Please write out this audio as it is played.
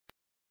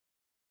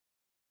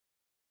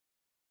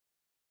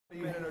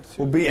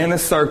We'll be in a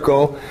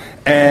circle,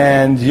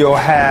 and you'll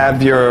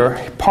have your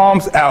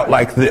palms out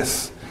like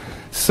this.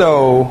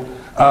 So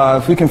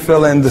if we can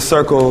fill in the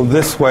circle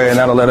this way, and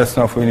that'll let us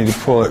know if we need to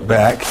pull it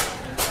back.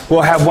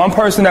 We'll have one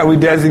person that we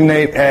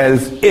designate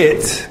as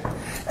it,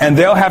 and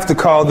they'll have to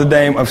call the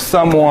name of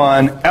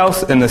someone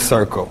else in the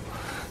circle.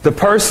 The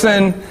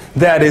person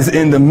that is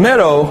in the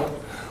middle,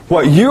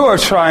 what you are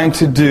trying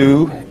to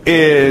do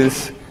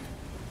is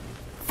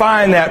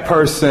find that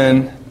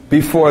person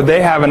before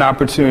they have an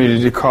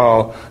opportunity to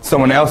call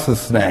someone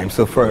else's name.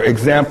 So for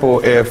example,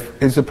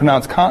 is it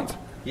pronounced Kant?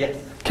 Yes.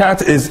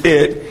 Kant is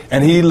it,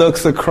 and he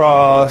looks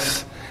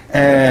across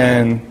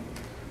and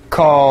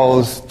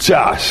calls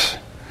Josh.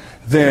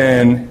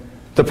 Then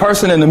the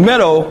person in the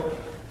middle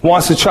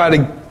wants to try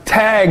to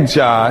tag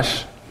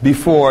Josh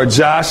before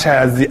Josh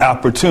has the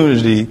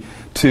opportunity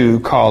to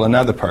call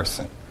another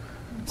person.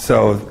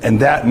 So in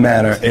that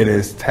manner, it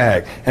is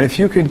tagged. And if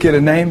you could get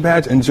a name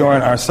badge and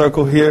join our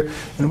circle here,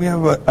 and we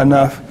have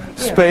enough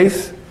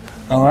space.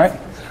 All right.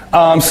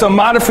 Some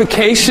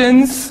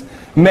modifications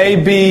may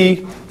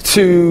be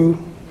to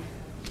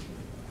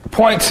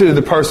point to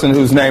the person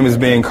whose name is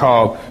being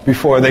called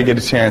before they get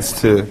a chance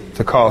to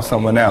call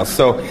someone else.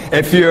 So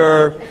if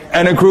you're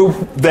in a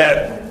group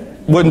that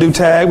wouldn't do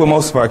tag, well,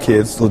 most of our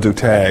kids will do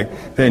tag,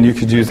 then you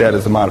could use that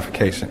as a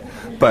modification.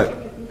 But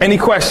any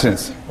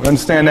questions? We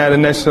understand that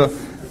initial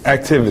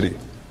activity.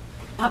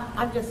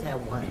 I just have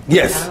one.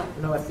 Yes. I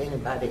don't know if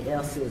anybody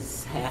else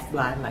is half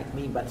blind like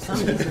me, but some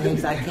of these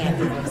names I can't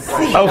even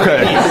see.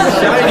 Okay.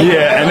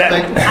 Yeah, and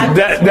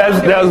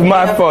that was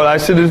my fault. I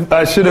should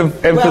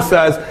have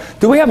emphasized.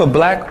 Do we have a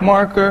black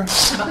marker? And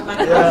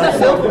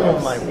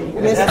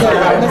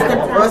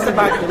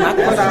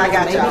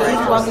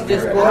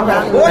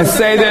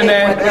say their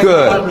name.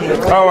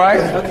 Good. All right.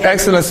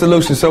 Excellent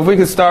solution. So if we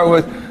could start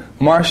with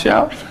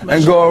Marshall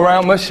and go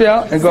around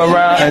Michelle and go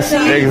around and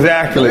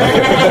exactly.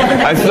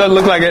 I still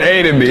look like an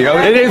A to me. Oh,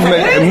 it is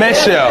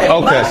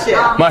Michelle. Okay,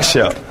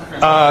 Michelle.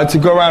 To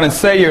go around and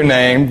say your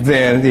name,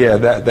 then yeah,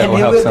 that will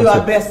help. And we'll do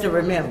our best to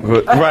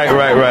remember. Right.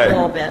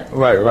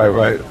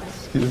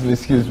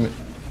 Excuse me.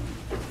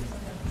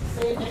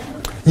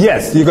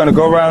 Yes, you're going to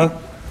go around.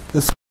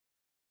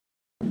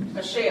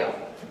 Michelle.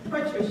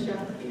 Patricia.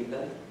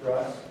 Ethan.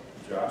 Russ.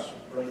 Josh.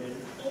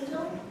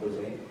 Angel.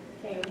 Jose.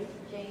 Haley.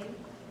 Jane.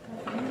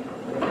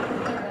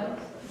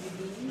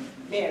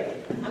 Mary.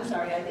 I'm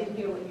sorry, I didn't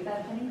hear what you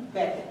said.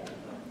 Bethany.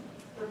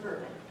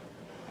 Roberta.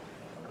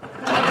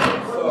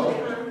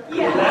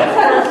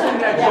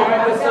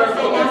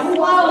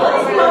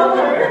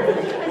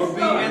 We'll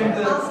be in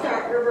the. I'll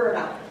start.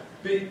 Roberta.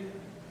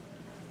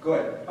 Go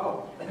ahead.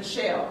 Oh,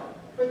 Michelle.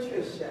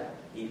 Patricia.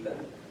 Ethan.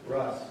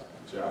 Russ.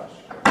 Josh.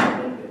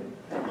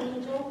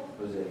 Angel.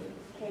 Jose.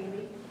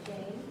 Haley.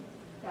 Jane.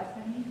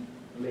 Bethany.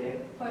 Meg.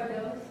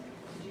 Cardos.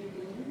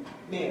 Judy.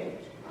 Mary.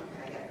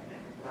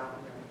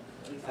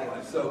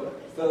 So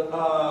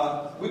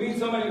we need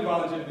somebody to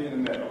volunteer to be in the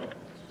middle.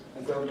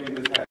 And so we need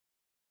this hat.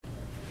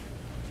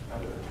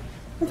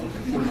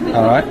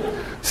 All right.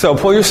 So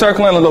pull your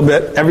circle in a little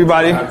bit.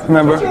 Everybody,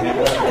 remember?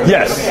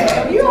 Yes.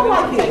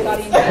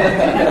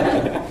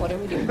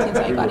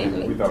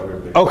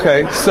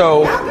 Okay,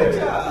 so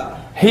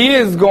he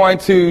is going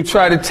to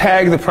try to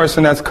tag the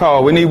person that's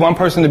called. We need one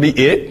person to be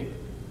it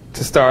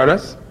to start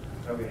us.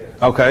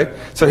 Okay.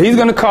 So he's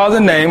going to call the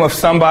name of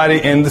somebody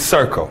in the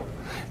circle.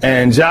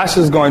 And Josh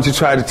is going to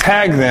try to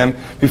tag them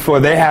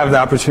before they have the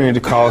opportunity to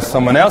call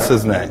someone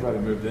else's name.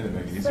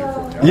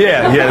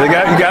 Yeah, you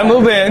got to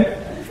move in.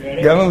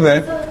 You got to move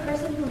in. So the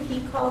person who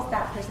he calls,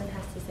 that person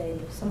has to say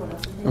someone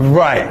else's name?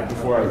 Right.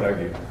 Before I tag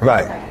you.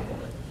 Right.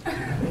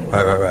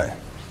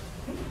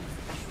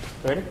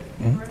 Ready?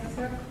 Mm-hmm.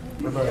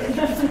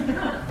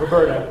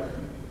 Roberta.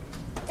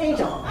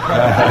 Angel.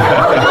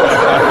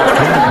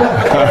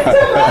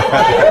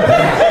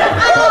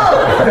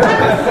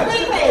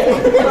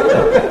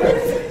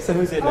 So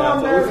who's it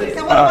now?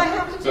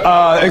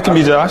 It can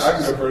be Josh. I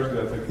can go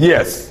first.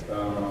 Yes.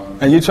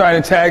 And you try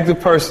to tag the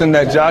person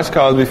that Josh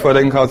calls before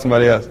they can call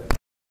somebody else.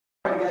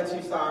 I got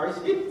you, sorry.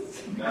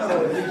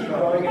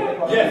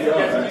 Yes,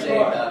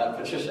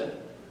 Patricia.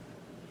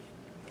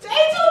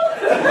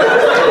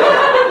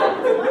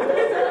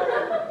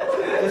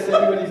 Just say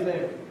anybody's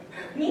name.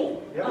 Me?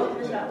 Yep.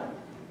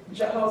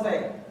 Jose.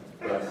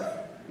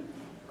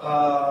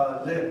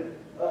 Lynn.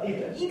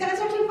 Ethan. You guys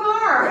are too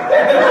far.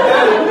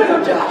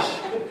 Josh.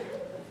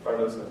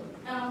 Cardosa.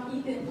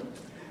 Ethan.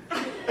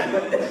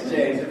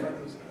 James.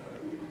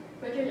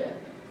 Patricia.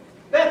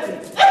 Betsy.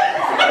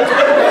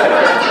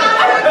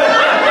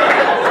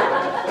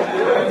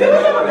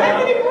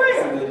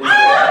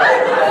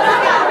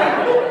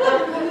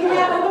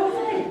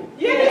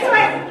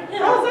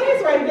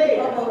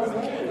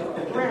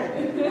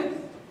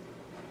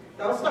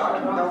 Don't start.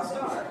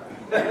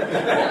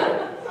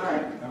 All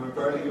right. And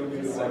Roberta, you'll be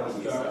the one to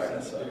start.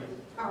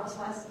 Oh, so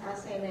I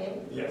say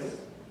name? Yes.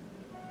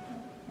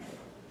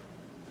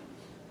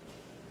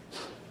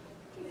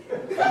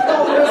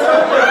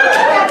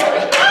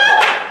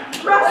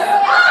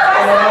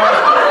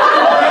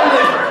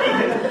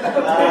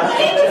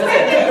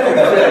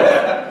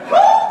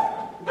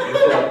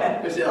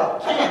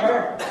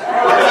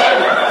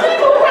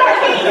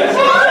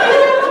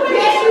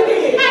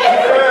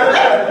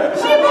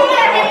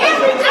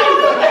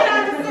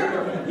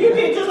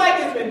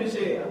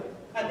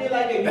 did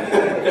like it.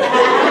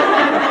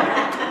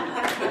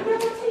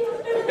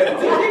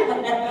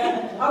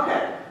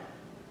 Okay.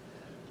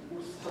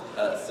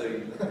 So you,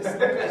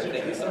 that's your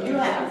name. You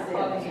have to say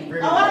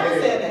that. Oh, I just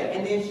said that.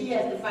 And then she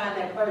has to find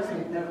that person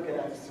and never get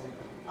out of sleep.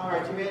 All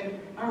right, you ready?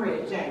 I'm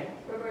ready, Jane.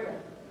 Roberta.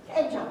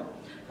 Hey, John.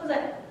 Who's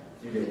that?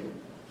 Judy.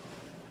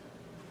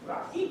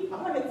 Rocky.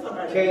 I'm gonna get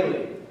somebody.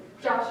 Kaylee.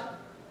 Josh.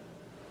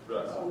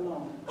 Russ. Oh,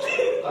 no.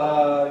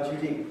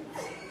 Judy.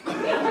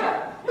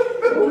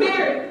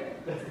 Mary.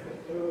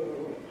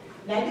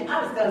 Now, I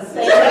was gonna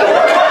say that.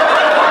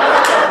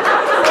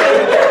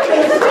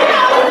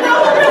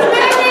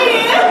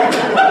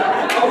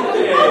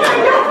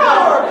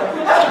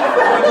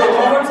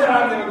 One more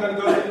time, then we're going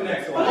to go to the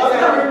next one.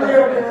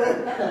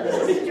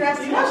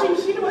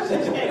 She knew what she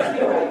was saying.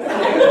 You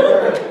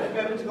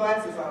better put your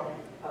glasses on.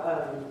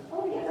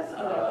 Oh, yeah, that's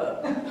all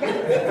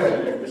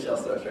right. Michelle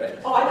starts, right?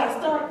 Oh, I gotta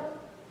start?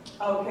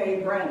 Okay,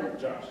 Brandon.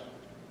 Josh.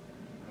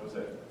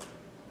 Jose.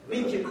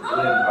 Meet you.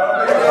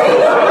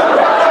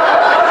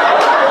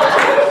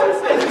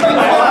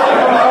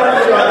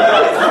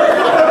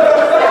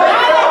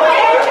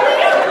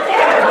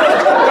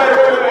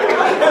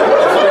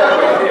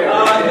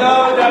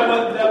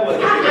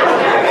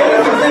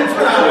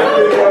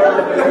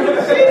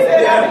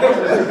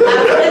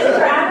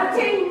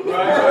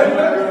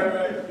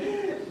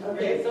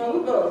 Okay, so who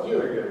goes? You.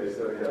 Okay,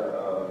 so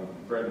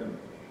Brendan.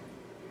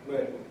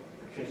 Wait.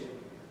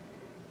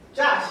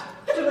 Josh.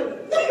 Julie.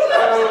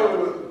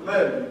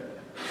 Lynn.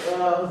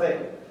 Jose.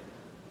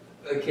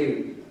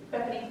 Katie.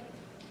 Bethany.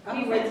 I'm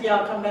gonna wait till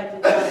y'all come back to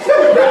Josh.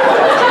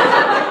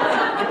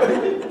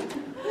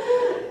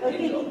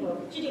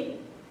 Judy.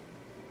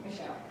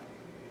 Michelle.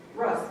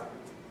 Russ.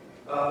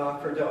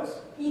 Firdaus.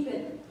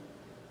 Ethan.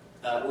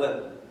 Lynn.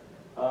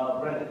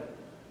 Brendan.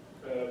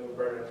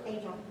 Roberta.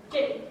 Angel.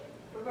 Jimmy.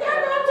 Y'all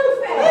not too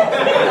fast.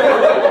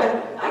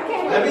 I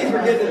can't. That means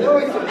we're getting to know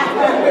each other.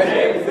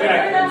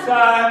 Exactly.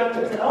 Time.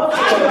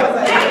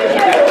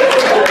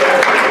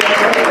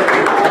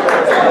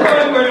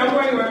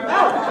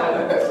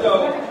 So,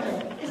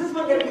 Is this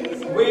one gonna be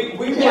easy? we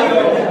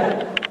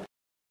will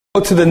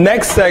go to the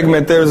next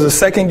segment. There's a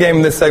second game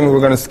in this segment we're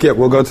going to skip.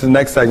 We'll go to the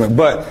next segment.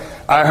 But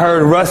I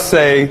heard Russ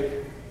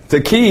say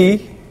the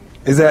key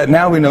is that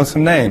now we know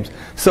some names.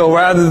 So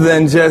rather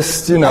than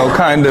just,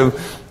 kind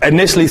of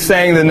initially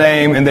saying the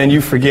name and then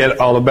you forget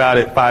all about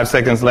it 5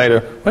 seconds later,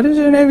 what is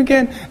your name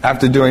again?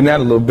 After doing that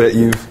a little bit,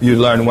 you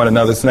learn one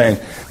another's name.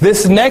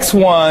 This next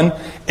one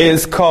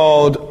is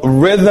called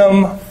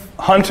Rhythm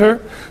Hunter.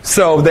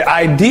 So the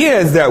idea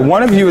is that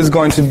one of you is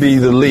going to be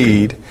the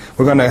lead.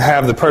 We're going to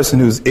have the person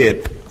who's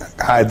it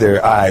hide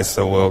their eyes,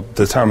 so we'll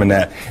determine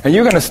that. And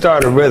you're going to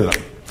start a rhythm.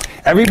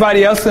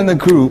 Everybody else in the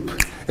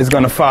group is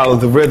going to follow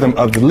the rhythm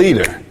of the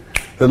leader.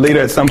 The leader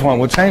at some point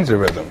will change the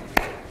rhythm.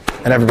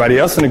 And everybody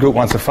else in the group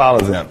wants to follow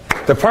them.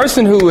 The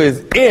person who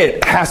is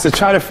it has to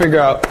try to figure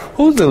out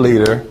who's the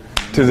leader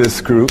to this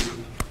group,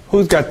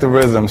 who's got the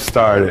rhythm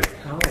started.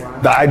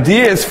 The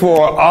idea is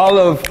for all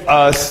of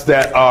us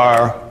that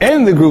are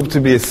in the group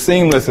to be as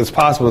seamless as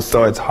possible,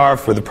 so it's hard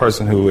for the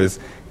person who is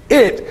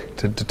it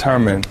to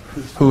determine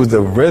who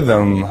the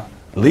rhythm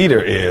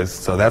leader is.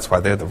 So that's why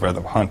they're the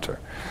rhythm hunter.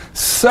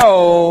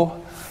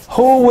 So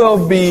who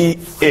will be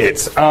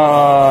it?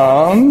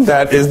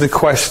 That is the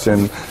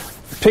question.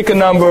 Pick a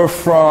number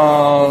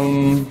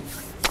from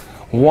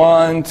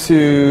 1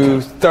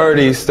 to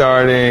 30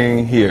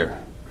 starting here.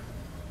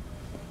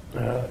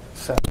 7.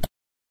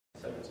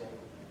 17.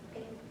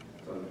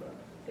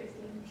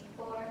 16.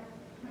 4.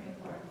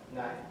 24.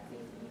 9.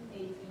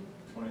 18.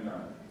 29.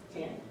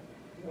 10.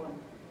 1.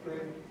 3.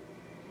 2.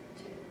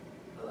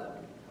 11.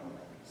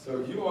 So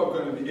you are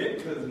going to be it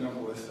because the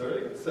number was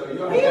 30. So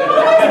you're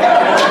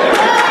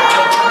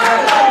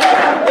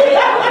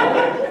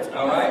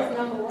all right.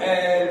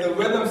 And the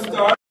rhythm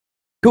starter.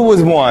 Who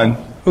was 1?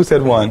 Who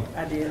said 1?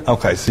 I did.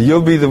 Okay, so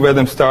you'll be the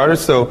rhythm starter.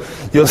 So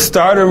you'll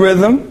start a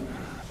rhythm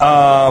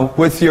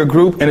with your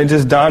group, and it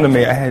just dawned on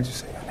me. I had you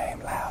say your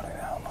name loud, and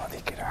I don't know if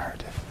they could have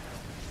heard it.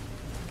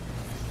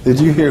 Did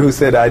you hear who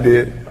said I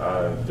did?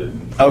 I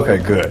didn't. Okay,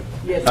 good.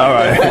 Yes. All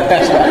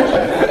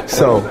right.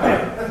 So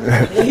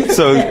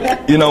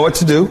you know what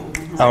to do.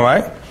 All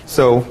right.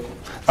 So,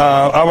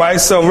 all right.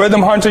 So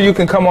Rhythm Hunter, you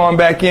can come on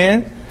back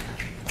in.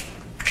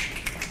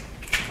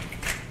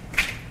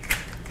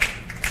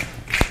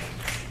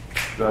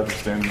 Do I have to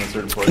stand in a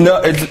certain place? No,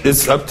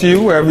 it's up to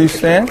you wherever you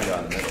stand. I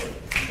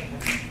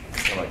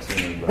like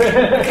seeing it.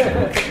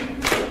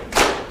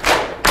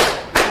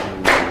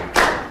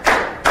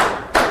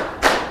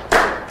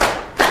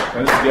 Can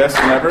I just guess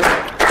whenever?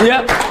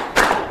 Yep.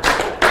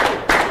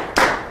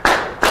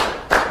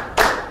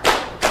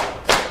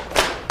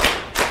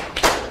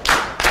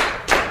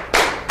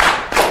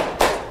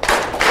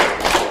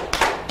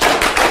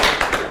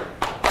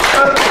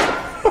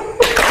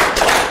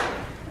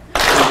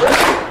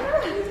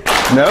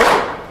 Nope.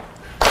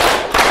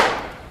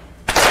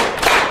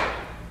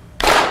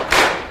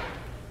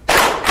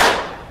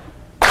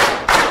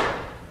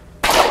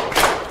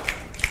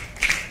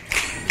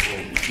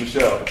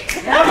 Michelle.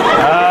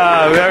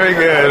 Very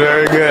good,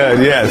 very good.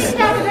 good. Yes.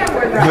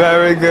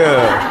 Very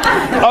good.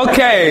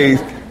 Okay.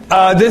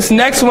 This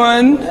next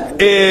one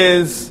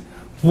is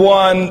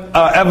one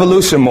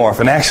evolution morph.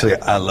 And actually,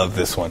 I love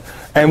this one.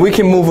 And we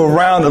can move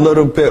around a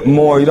little bit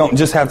more. You don't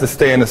just have to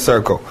stay in a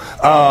circle.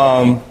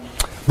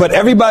 But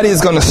everybody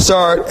is going to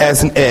start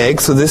as an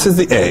egg. So this is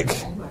the egg.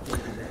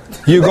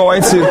 You're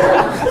going to,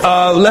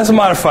 let's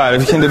modify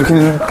it. If you can do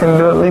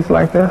it at least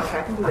like this?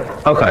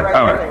 Okay,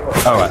 all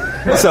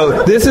right.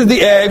 So this is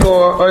the egg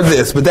or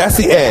this, but that's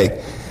the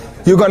egg.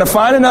 You're going to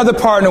find another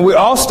partner. We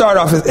all start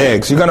off as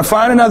eggs. You're going to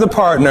find another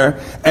partner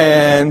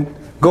and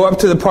go up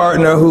to the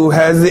partner who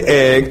has the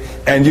egg,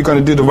 and you're going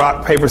to do the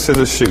rock, paper,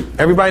 scissors, shoot.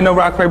 Everybody know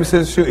rock, paper,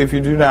 scissors, shoot? If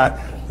you do not,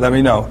 let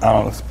me know.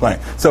 I'll explain.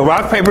 So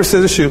rock, paper,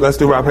 scissors, shoot. Let's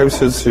do rock, paper,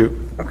 scissors, shoot.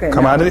 Okay.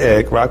 Come out of the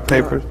egg. Rock,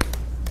 paper.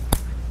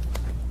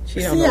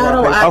 See,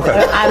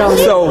 I don't.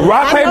 So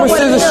rock, paper,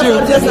 scissors,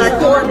 shoot. Just like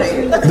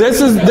coordinate.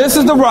 This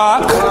is the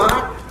rock.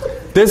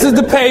 This is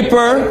the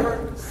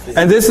paper,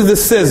 and this is the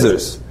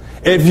scissors.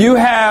 If you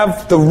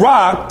have the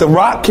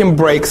rock can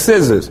break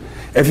scissors.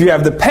 If you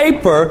have the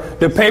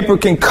paper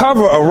can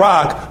cover a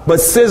rock,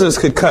 but scissors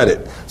could cut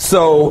it.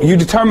 So you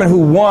determine who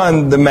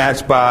won the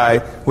match by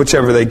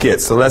whichever they get.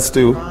 So let's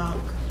do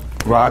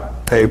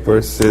rock,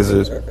 paper,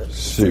 scissors,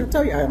 shoot. I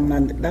tell you, I'm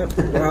not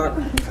rock.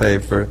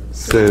 Paper,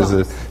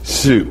 scissors,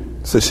 shoot.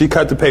 So she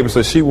cut the paper,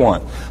 so she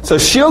won. So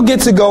she'll get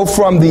to go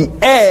from the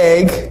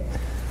egg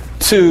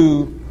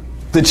to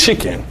the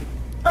chicken.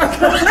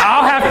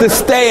 I'll have to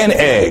stay an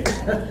egg.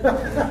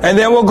 And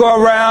then we'll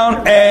go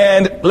around,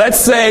 and let's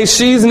say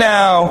she's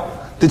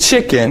now the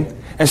chicken,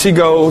 and she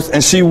goes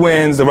and she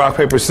wins the rock,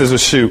 paper,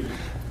 scissors, shoot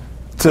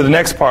to the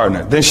next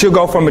partner. Then she'll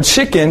go from a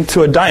chicken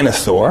to a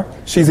dinosaur.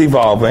 She's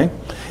evolving.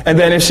 And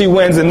then if she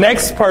wins the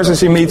next person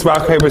she meets,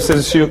 rock, paper,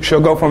 scissors, shoot,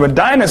 she'll go from a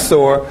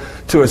dinosaur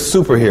to a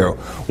superhero.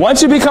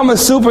 Once you become a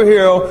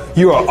superhero,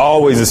 you are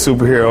always a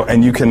superhero,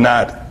 and you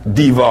cannot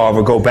devolve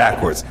or go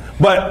backwards.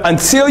 But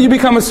until you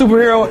become a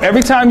superhero,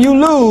 every time you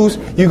lose,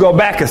 you go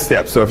back a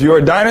step. So if you're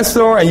a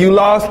dinosaur and you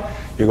lost,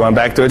 you're going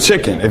back to a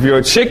chicken. If you're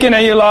a chicken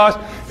and you lost,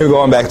 you're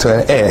going back to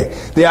an egg.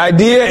 The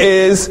idea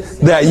is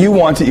that you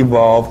want to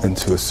evolve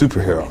into a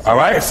superhero. All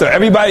right? So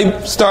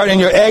everybody start in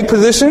your egg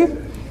position.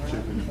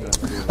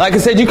 Like I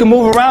said, you can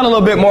move around a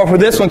little bit more for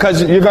this one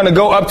because you're going to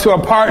go up to a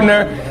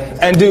partner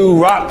and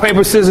do rock,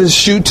 paper, scissors,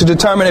 shoot to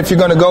determine if you're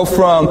going to go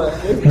from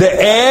the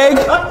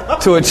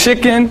egg to a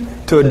chicken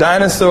to a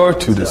dinosaur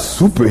to the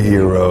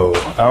superhero.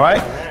 All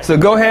right? So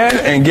go ahead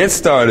and get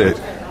started.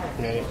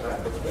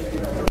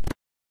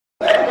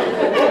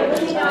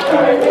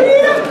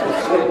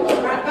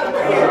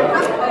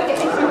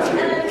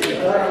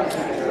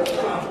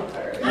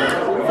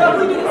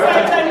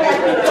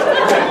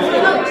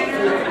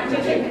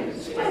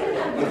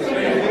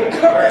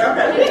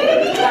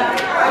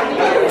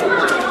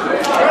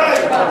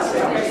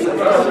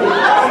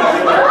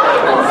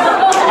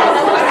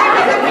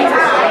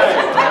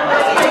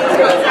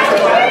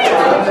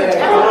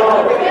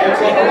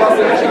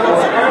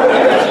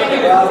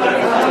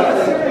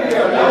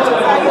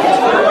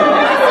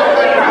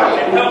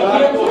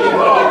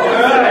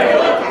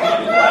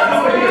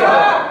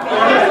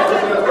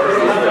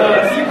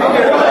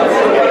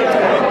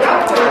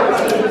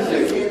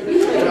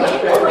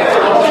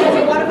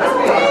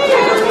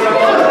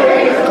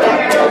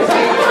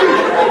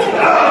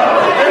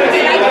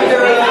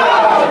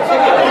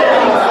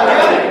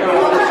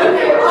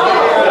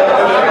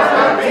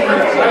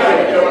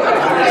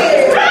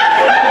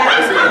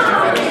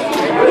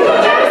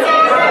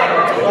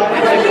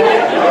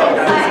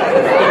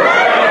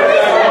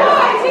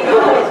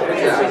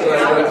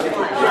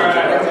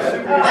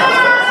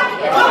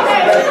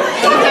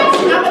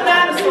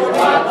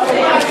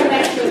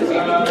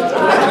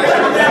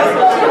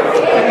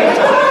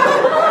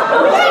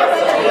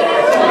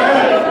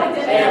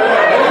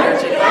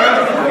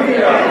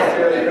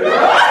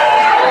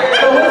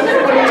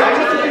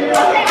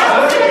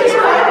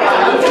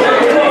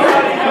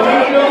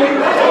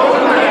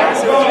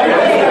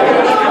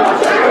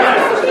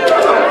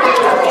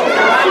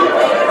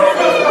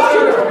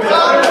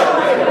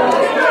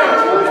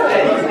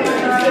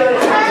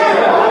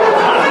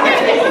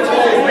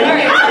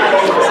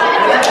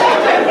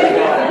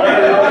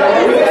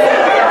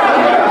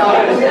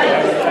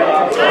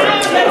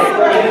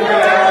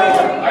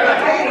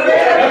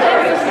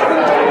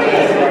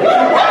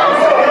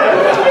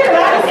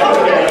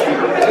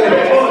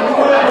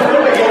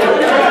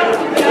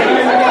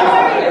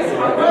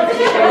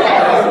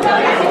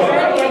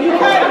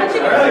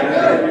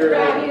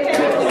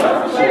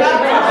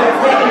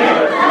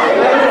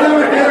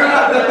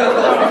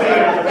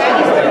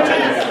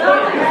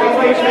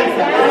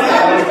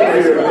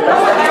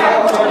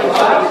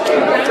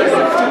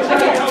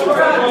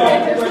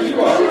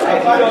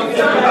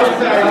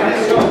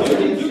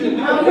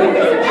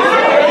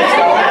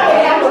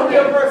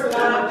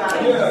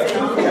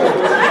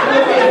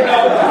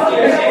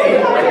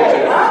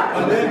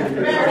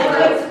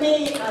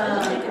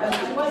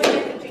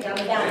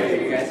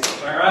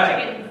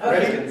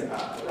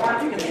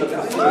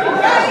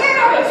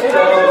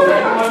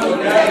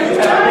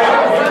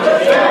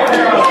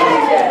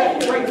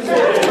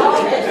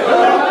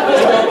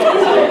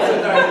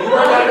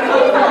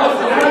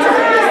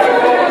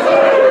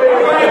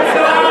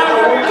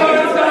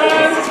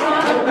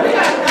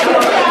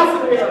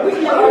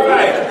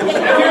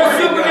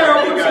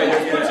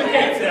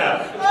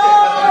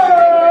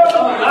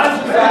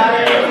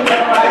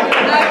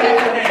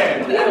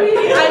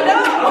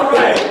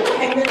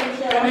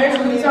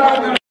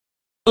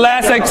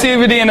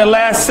 activity in the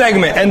last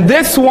segment. And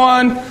this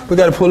one, we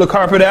got to pull the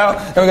carpet out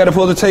and we got to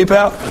pull the tape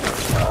out.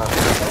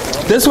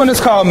 This one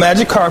is called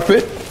Magic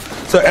Carpet.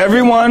 So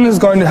everyone is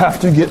going to have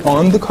to get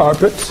on the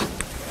carpet.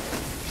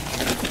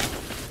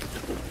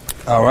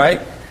 All right.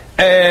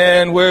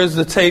 And where's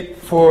the tape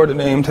for the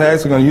name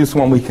tags? We're going to use the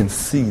one we can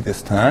see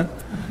this time.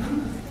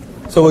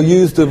 So we'll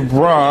use the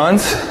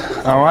bronze.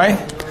 All right.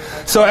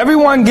 So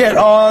everyone get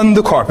on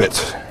the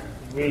carpet.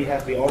 We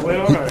have the all the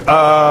way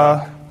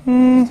on?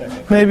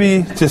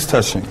 Maybe just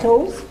touching.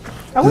 Toes?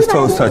 Just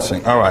toes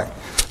touching. All right.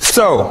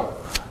 So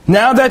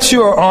now that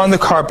you are on the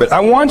carpet, I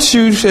want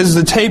you, as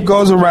the tape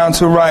goes around,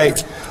 to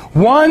write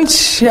one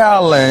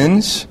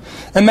challenge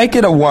and make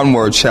it a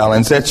one-word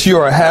challenge that you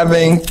are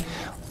having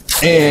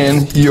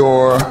in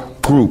your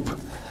group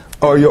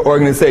or your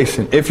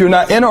organization. If you're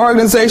not in an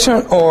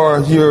organization or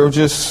you're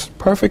just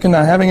perfect and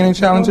not having any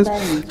challenges,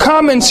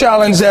 common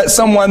challenge that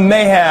someone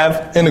may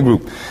have in a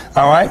group.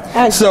 All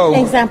right? So,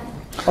 example.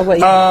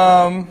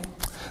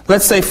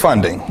 let's say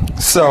funding.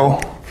 So,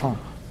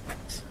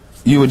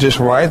 you would just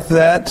write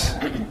that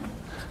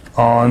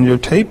on your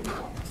tape.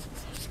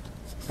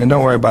 And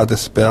don't worry about the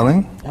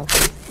spelling.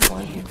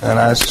 And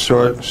I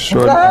short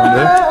on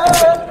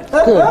there.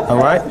 Good. All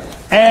right?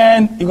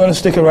 And you're going to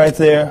stick it right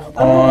there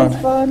on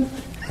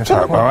the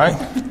top. All right?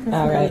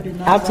 All right.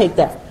 I'll take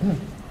that.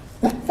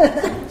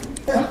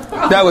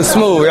 That was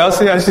smooth. Y'all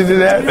see how she did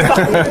that?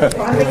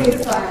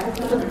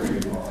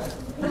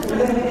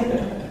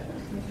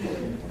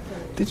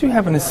 Did you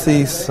happen to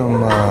see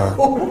some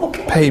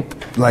paper,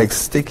 like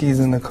stickies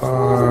in the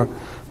car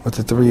with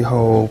the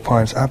 3-hole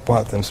punch? I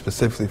bought them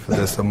specifically for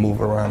this to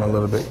move around a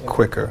little bit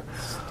quicker.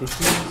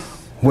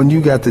 When you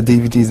got the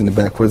DVDs in the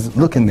back,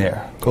 look in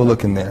there. Go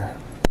look in there.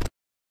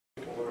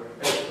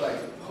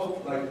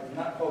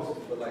 Not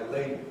posters, but like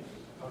labels.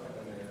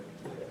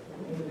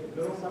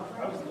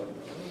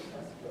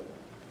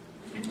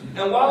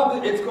 And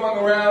while it's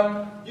going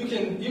around, you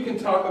can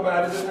talk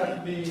about it. It doesn't have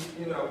to be,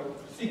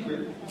 secret.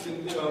 You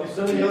can, If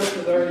somebody else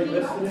has already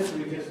listed it,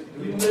 we just...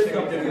 we can list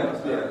something else.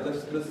 Yeah,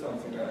 let's list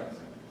something else.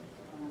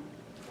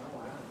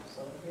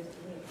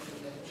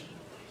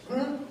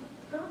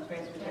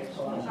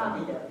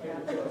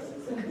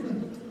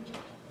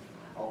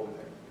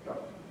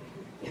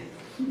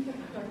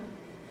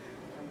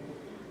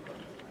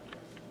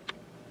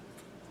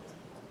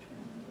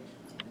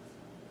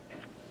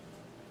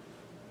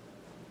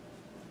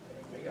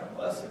 We got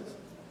buses.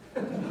 I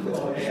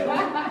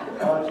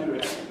want you to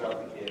actually drop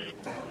the kid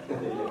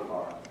in your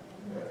car.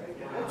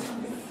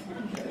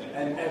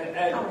 And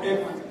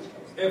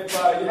if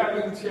you're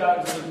having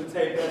challenges with the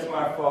tape, that's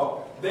my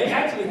fault. They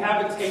actually have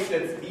a tape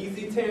that's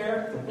easy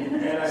tear,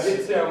 and I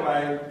did tell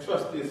my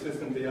trusty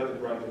assistant the other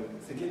brother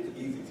to get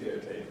the easy tear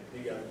tape. He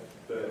got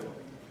the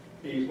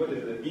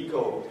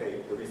eco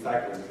tape, the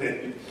recycling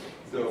tape.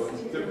 So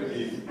it's super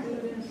easy.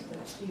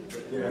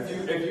 Yeah,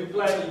 if you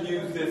plan to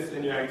use this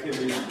in your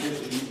activities, get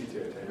the easy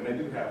tear tape, and I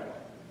do have one.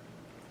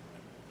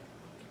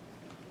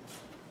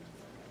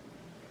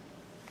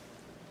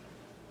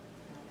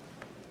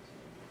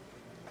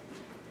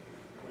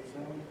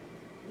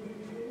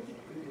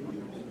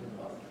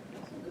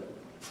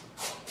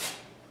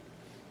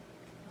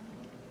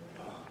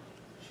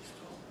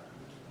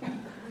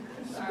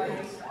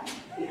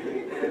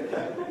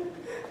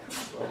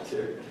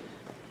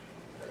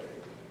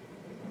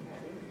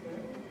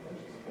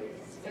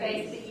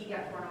 Today's the E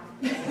got thrown off.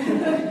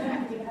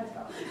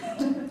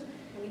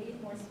 We need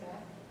more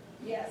staff.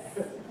 Yes.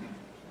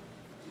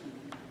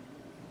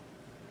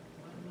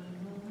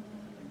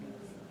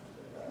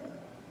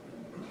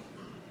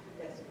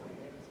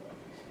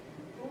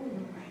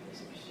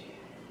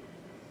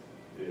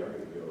 Yeah, I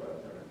can feel that.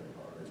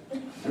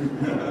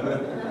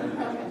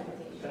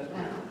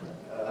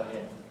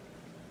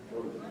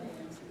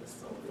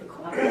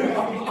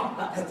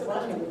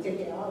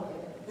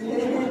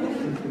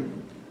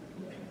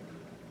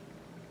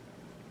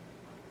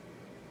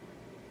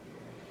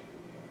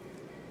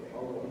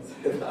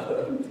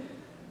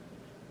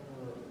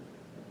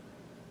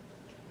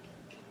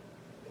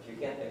 If you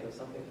can't think of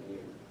something, can you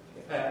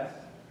Pass.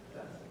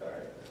 That's all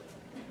right.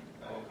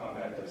 I will come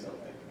back to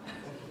something.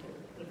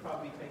 You're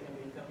probably taking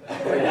me to come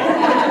back.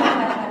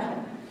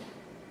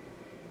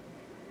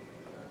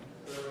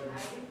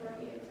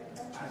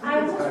 I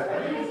was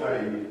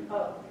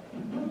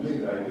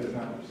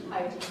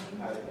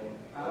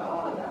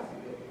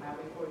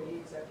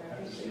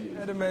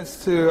Impediments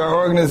to our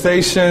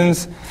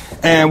organizations,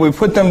 and we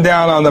put them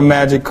down on the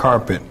magic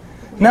carpet.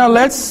 Now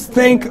let's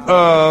think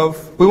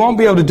of, we won't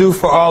be able to do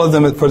for all of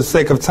them for the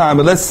sake of time,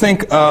 but let's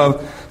think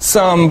of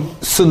some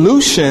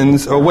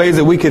solutions or ways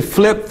that we could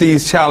flip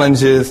these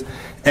challenges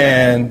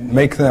and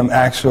make them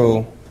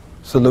actual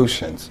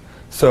solutions.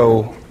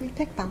 So, We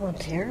pick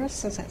volunteers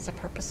since that's the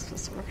purpose of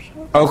this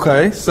workshop.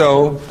 okay,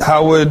 so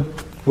how would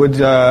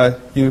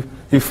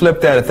you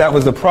flip that? If that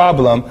was a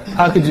problem,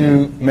 how could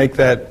you make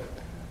that,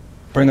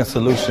 bring a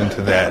solution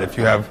to that if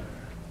you have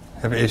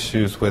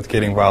issues with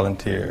getting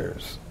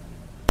volunteers?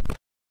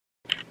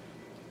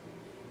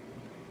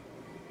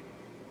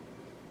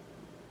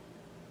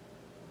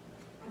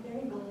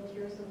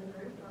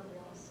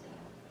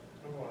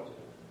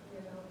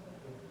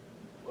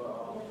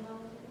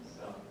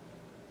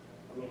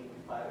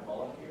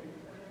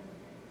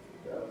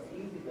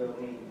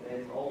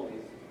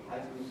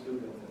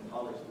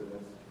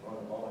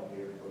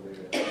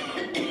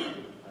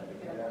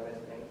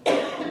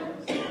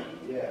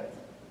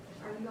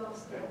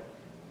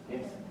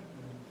 Yes.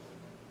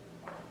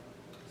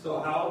 So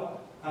how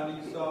do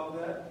you solve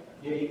that?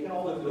 Yeah, you can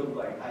always go to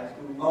like high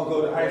school. Oh,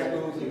 go to high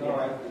schools, all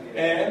right.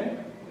 And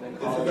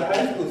this is a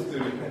high school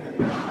student.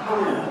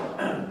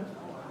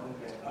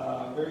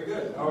 Very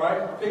good. All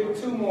right, pick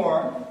two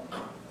more.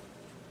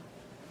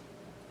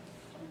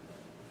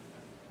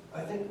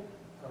 I think.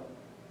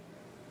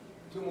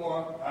 Two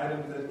more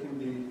items that can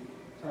be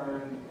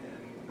turned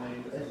and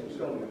made. It's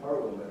going to be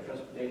hard one, but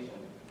transportation.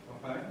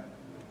 Okay.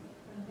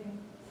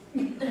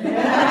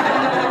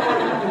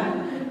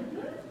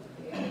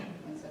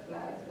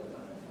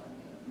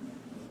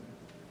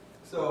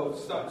 So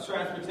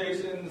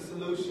transportation, the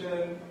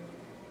solution.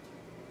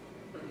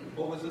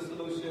 What was the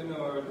solution,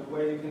 or the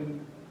way you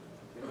can?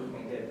 We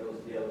can get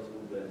those yellow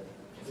school buses.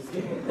 I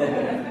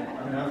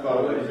mean, I thought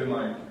it would have been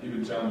like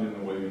even challenging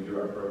the way we do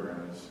our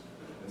programs.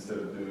 Instead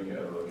of doing it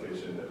at a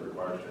location that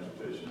requires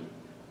transportation,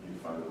 you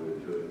find a way to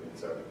do it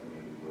inside the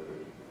community where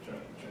the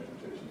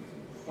transportation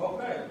is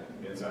Okay.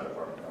 inside a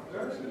parking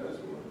complex. That's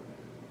where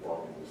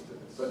walking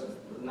distance.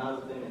 But now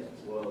the thing is,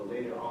 well,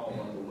 later on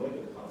when the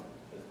winter comes,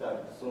 it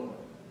starts sooner.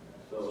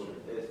 So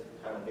it's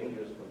kind of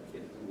dangerous for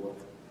kids to walk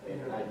at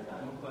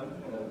nighttime. Okay.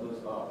 And those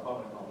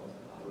apartment complexes,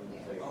 I wouldn't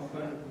say.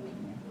 Okay.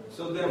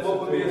 So then, what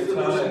would be a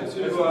solution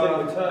to? By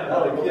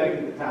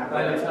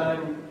the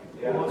time.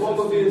 What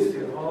would be a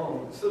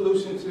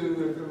solution to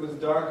if it was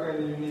darker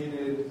and you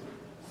needed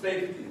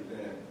safety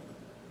then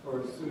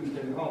for students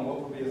getting home?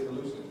 What would be a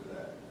solution to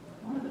that?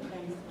 One of the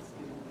things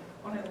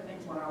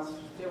when I was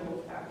still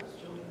with Packers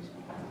Children's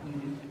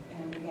Home,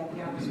 and we had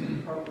the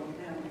opportunity program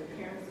now, the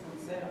parents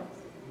themselves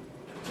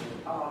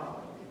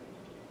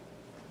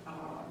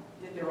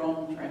did their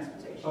own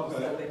transportation. Okay.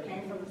 So they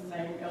came from the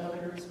same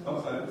elementary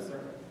schools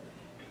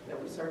that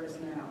we service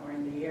now or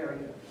in the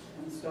area.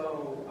 And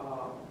so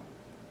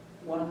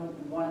one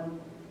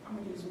I'm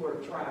going to use the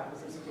word tribe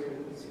because it's where it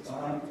was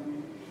explained to me.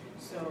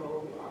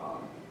 So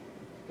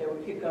they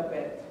would pick up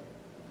at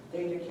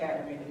Dade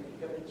Academy, they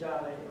pick up at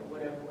Jolly or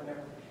whatever,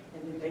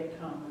 and then they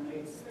come and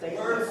they stay.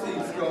 Bird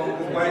seeds go,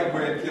 because white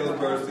bread kills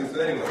bird seeds. So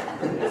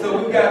anyway, so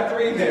we've got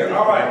three there.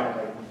 All right.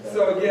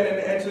 So again, in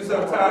the interest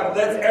of time,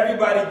 let's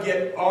everybody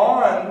get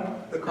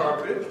on the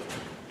carpet,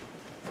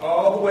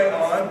 all the way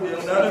on.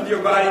 None of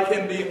your body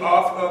can be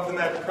off of the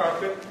magic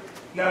carpet.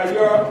 Now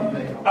your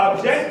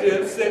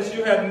objective, since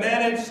you have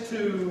managed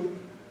to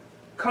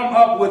come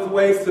up with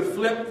ways to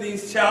flip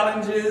these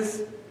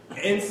challenges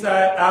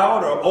inside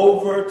out or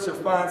over to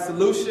find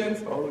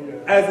solutions,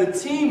 as a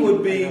team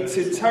would be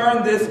to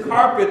turn this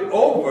carpet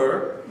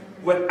over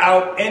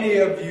without any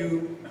of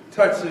you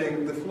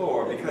touching the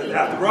floor, because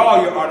after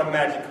all, you're on a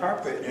magic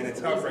carpet and it's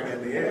hovering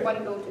in the air. Everybody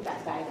go to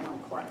that diagonal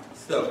corner.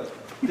 So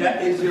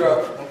that is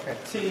your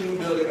team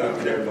building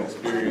objective.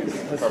 Experience.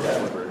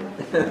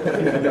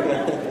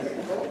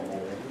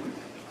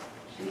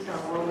 She's going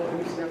to roll it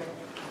and stuff.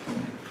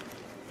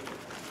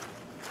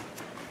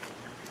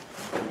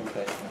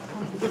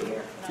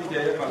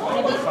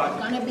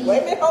 Gonna be.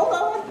 Wait a minute, hold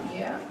on.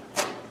 Yeah.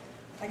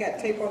 I got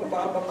tape on the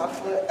bottom of my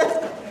foot.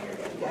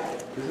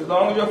 Just as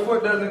long as your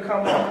foot doesn't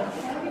come off.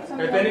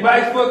 If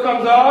anybody's foot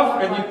comes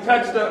off and you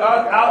touch the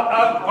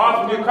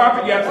off of your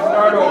carpet, you have to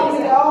start over.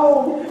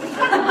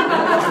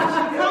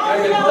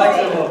 Make it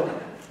flexible.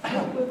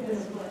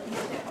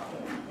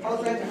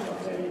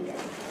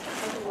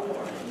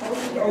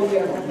 Oh,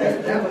 yeah,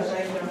 that was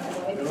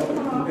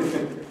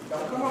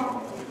come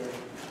on.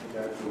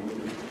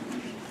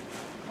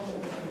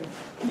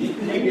 You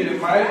get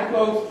it mighty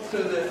close to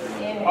the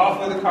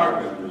off of the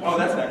carpet. Oh,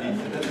 that's not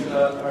easy. That's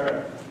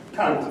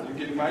count. You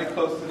get it mighty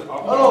close to the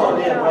off. Oh, Of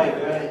the yeah, carpet.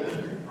 right.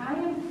 I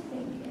am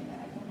thinking that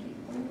I can keep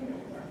moving it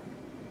over.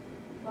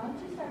 Why don't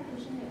you start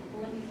pushing it,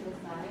 pulling it to the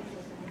side so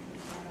someone can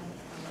stand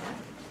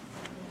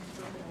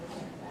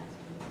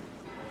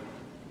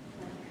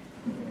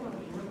on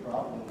the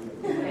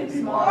corner? It's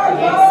small.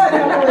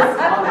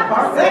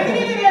 Suck it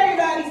in,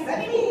 everybody.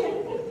 Suck it in.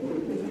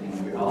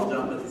 We all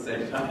jump at the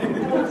same time.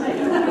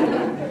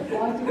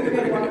 One, two,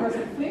 three, one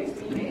person flips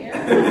in the air.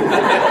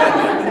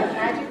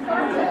 Magic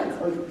carpet.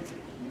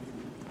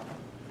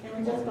 Can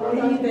we just go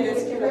Leave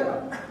this to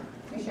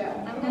Michelle,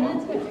 I'm gonna.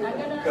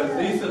 Because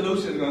these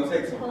solutions are going to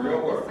take some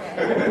real work.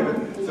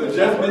 So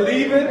just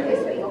believe it.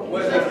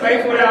 Whether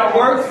faith without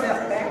works.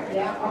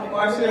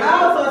 Watch it.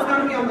 Oh, so it's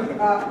going to be on the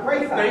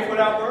great side. Faith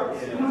without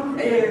works.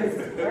 Is.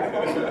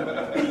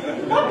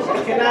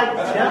 Can I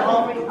jump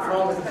off from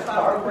the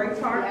car? Great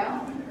part.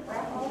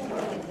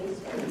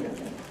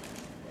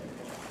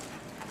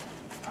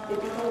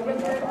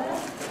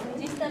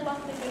 Did you step off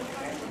the good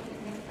part?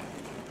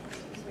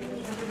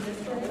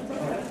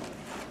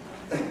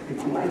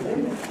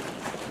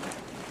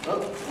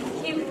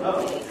 Cute. Stay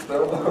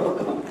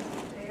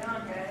on,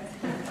 guys.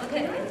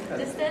 Okay,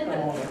 just stand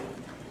up.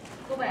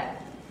 Go back.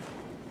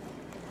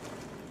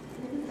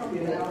 Come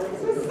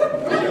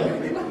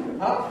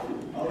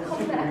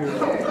back.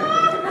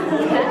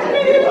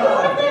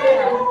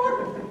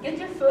 Get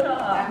your foot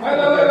off. Wait.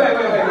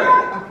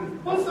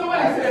 Well,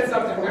 somebody said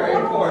something very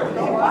important.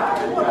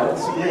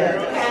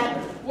 Yeah.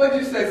 When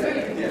did you say? Say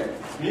it again.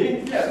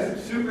 Me? Yes.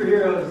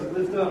 Superheroes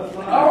lift up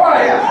flying. All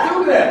right,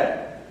 do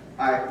that.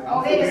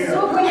 Okay, the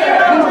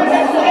superheroes.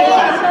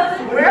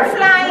 We're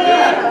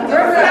flying.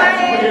 We're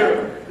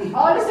flying.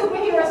 All the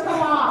superheroes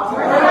come on.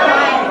 We're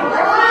flying.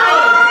 We're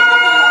flying.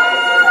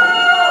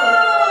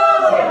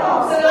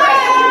 So let's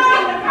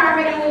clean the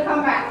carpet and we'll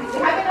come back. Did you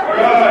have enough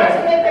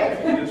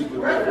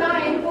room? We're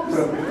flying.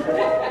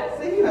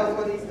 See, he knows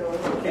what he's doing.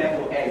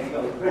 Careful, hey, you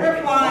know.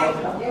 We're flying.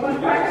 You're going to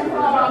crack and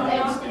fall on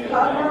them.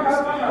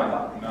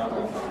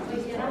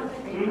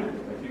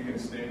 If you can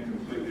stand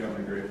completely on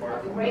the gray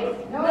part.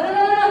 Wait. No.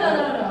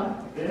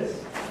 This?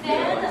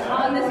 Stand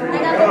on this. I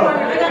got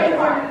the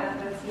corner.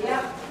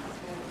 Yep.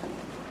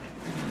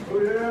 Oh,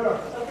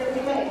 yeah. Okay,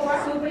 we make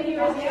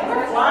superheroes here.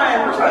 We're flying.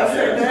 We're trying to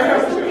sit there.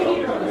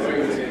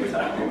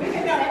 We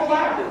can have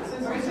collectives.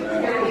 Since we're sitting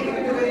here, we can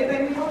do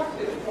anything we want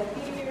to.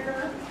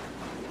 Here.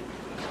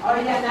 Oh,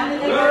 you got none of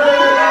them?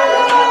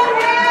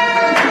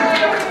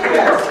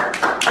 Yes.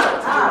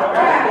 All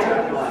right.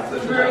 The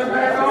drill's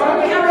back on.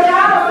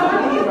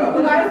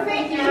 We got to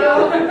think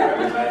now.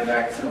 Everybody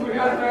back to it.